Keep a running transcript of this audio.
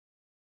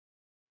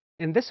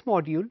In this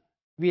module,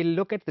 we'll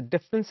look at the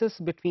differences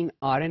between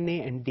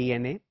RNA and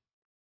DNA.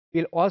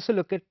 We'll also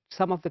look at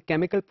some of the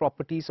chemical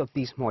properties of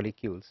these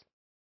molecules.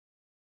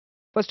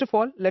 First of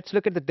all, let's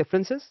look at the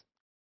differences.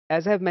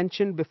 As I have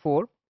mentioned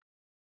before,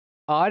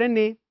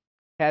 RNA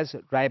has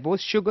ribose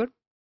sugar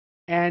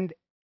and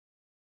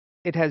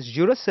it has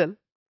uracil.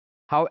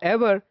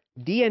 However,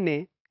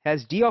 DNA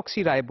has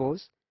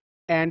deoxyribose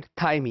and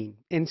thymine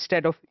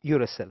instead of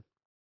uracil.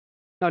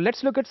 Now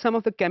let's look at some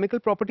of the chemical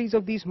properties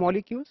of these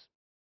molecules.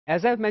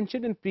 As I've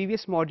mentioned in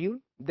previous module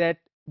that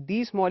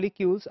these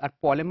molecules are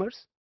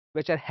polymers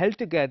which are held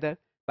together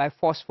by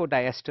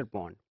phosphodiester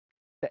bond.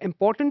 The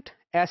important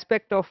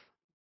aspect of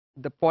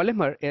the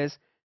polymer is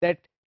that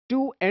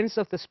two ends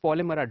of this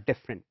polymer are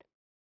different.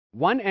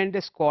 One end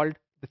is called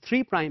the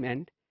 3'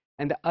 end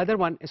and the other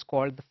one is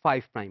called the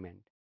 5'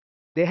 end.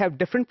 They have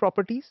different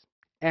properties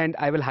and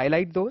I will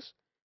highlight those.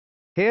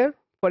 Here,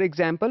 for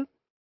example,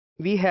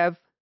 we have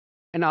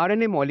an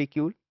RNA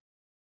molecule.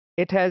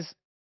 It has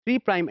 3'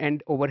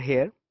 end over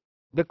here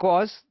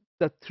because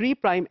the 3'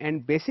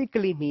 end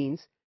basically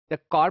means the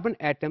carbon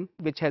atom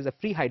which has a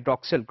free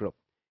hydroxyl group.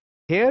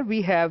 Here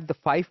we have the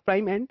 5'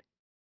 end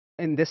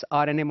in this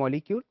RNA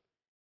molecule.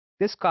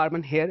 This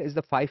carbon here is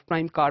the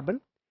 5'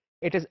 carbon.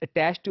 It is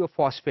attached to a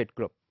phosphate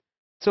group.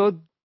 So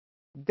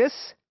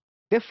this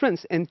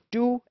difference in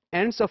two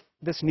ends of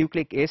this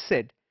nucleic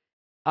acid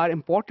are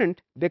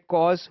important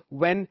because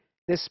when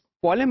this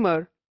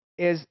polymer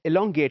is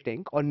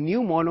elongating or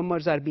new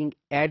monomers are being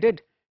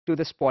added to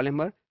this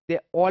polymer, they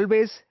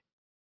always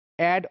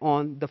add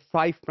on the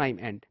 5'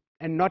 end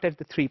and not at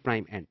the 3'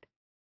 end.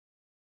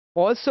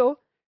 Also,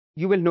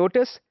 you will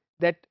notice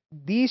that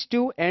these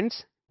two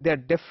ends, they're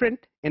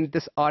different in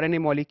this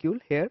RNA molecule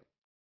here.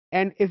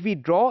 And if we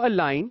draw a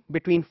line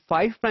between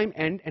 5'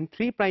 end and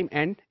 3'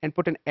 end and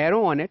put an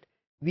arrow on it,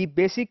 we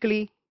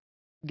basically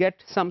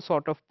get some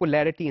sort of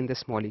polarity in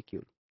this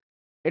molecule.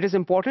 It is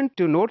important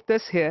to note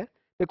this here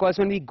because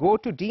when we go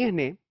to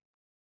DNA,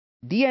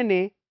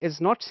 DNA is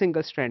not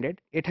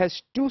single-stranded. It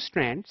has two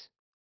strands.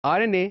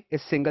 RNA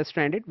is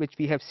single-stranded, which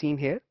we have seen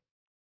here.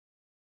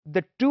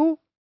 The two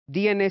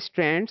DNA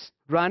strands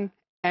run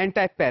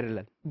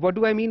anti-parallel. What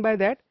do I mean by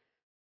that?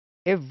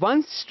 If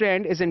one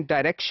strand is in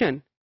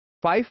direction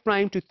 5'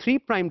 to 3'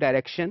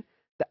 direction,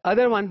 the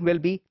other one will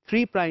be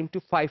 3'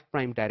 to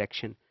 5'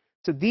 direction.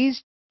 So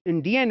these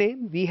in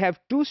DNA, we have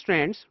two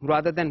strands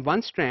rather than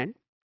one strand,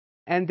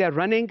 and they're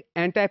running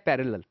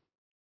anti-parallel.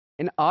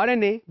 In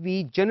RNA,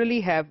 we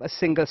generally have a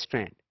single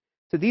strand.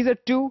 So these are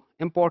two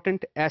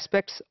important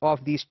aspects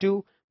of these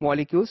two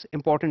molecules,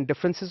 important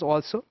differences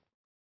also.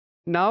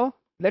 Now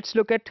let's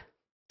look at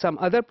some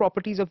other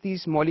properties of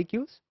these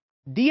molecules.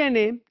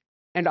 DNA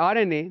and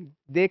RNA,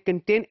 they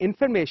contain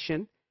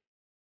information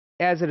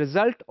as a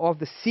result of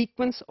the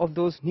sequence of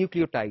those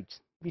nucleotides.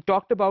 We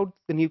talked about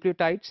the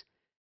nucleotides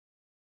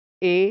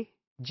A,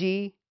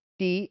 G,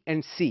 T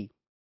and C,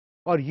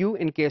 or U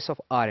in case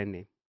of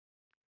RNA.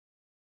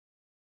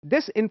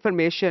 This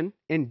information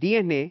in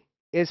DNA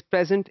is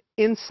present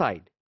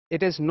inside.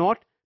 It is not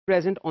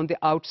present on the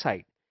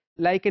outside.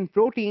 Like in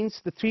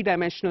proteins, the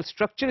three-dimensional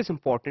structure is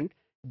important.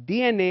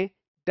 DNA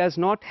does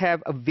not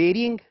have a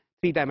varying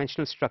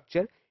three-dimensional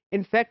structure.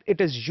 In fact,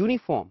 it is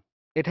uniform.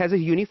 It has a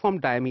uniform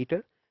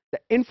diameter. The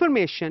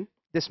information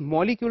this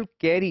molecule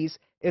carries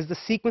is the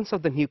sequence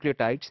of the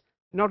nucleotides,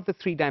 not the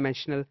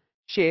three-dimensional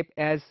shape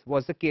as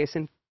was the case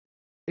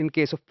in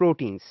case of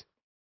proteins.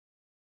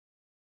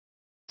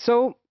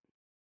 So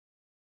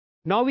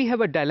now we have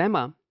a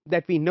dilemma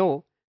that we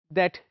know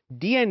that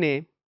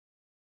DNA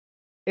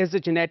is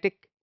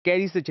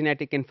carries the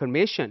genetic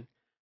information.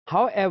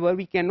 However,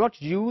 we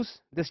cannot use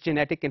this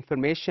genetic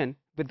information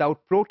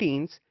without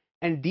proteins,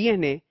 and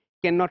DNA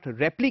cannot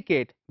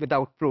replicate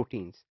without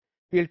proteins.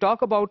 We'll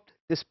talk about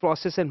this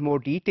process in more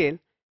detail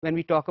when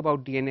we talk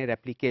about DNA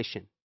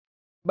replication.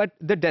 But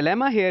the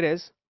dilemma here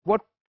is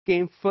what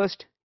came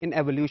first in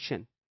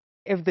evolution.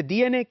 If the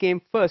DNA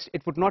came first,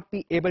 it would not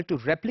be able to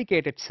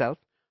replicate itself,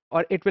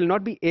 or it will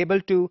not be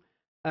able to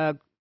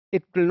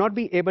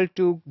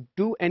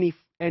do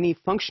any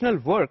functional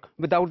work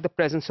without the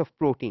presence of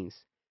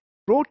proteins.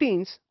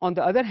 Proteins, on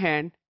the other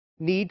hand,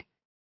 need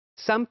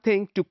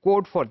something to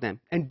code for them,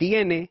 and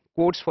DNA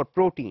codes for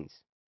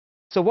proteins.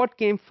 So what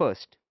came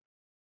first?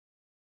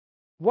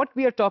 What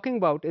we are talking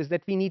about is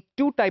that we need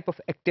two types of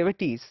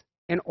activities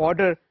in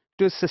order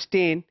to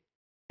sustain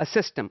a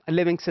system, a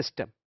living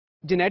system: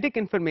 genetic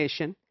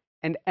information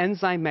and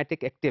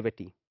enzymatic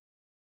activity.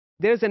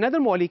 There is another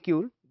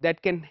molecule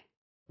that can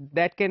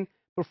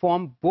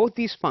perform both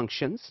these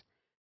functions.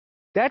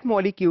 That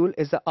molecule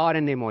is the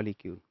RNA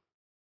molecule.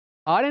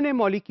 RNA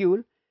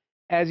molecule,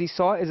 as we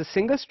saw, is a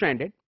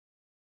single-stranded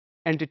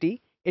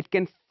entity. It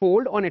can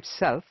fold on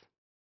itself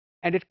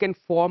and it can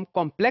form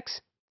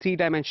complex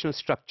three-dimensional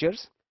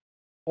structures.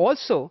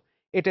 Also,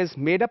 it is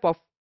made up of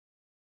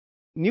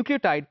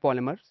nucleotide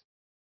polymers.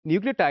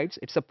 Nucleotides,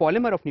 it's a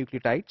polymer of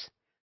nucleotides.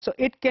 So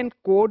it can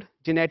code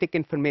genetic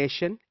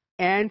information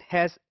and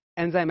has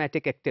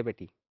enzymatic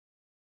activity.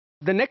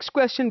 The next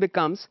question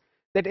becomes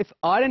that if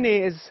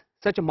RNA is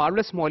such a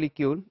marvelous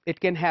molecule, it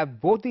can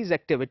have both these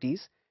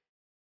activities,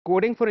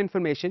 coding for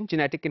information,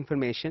 genetic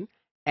information,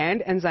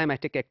 and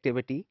enzymatic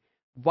activity.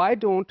 Why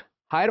don't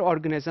higher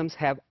organisms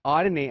have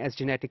RNA as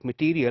genetic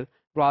material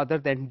rather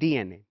than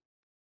DNA?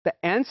 The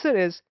answer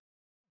is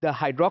the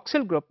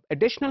hydroxyl group,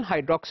 additional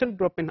hydroxyl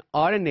group in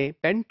RNA,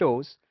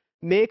 pentose,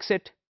 makes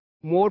it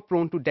more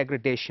prone to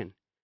degradation.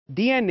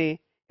 DNA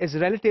is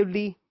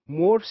relatively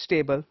more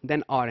stable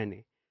than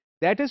RNA.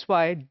 That is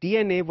why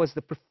DNA was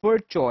the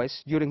preferred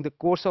choice during the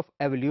course of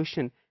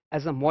evolution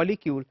as a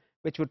molecule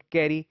which would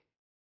carry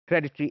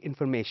hereditary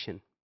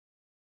information.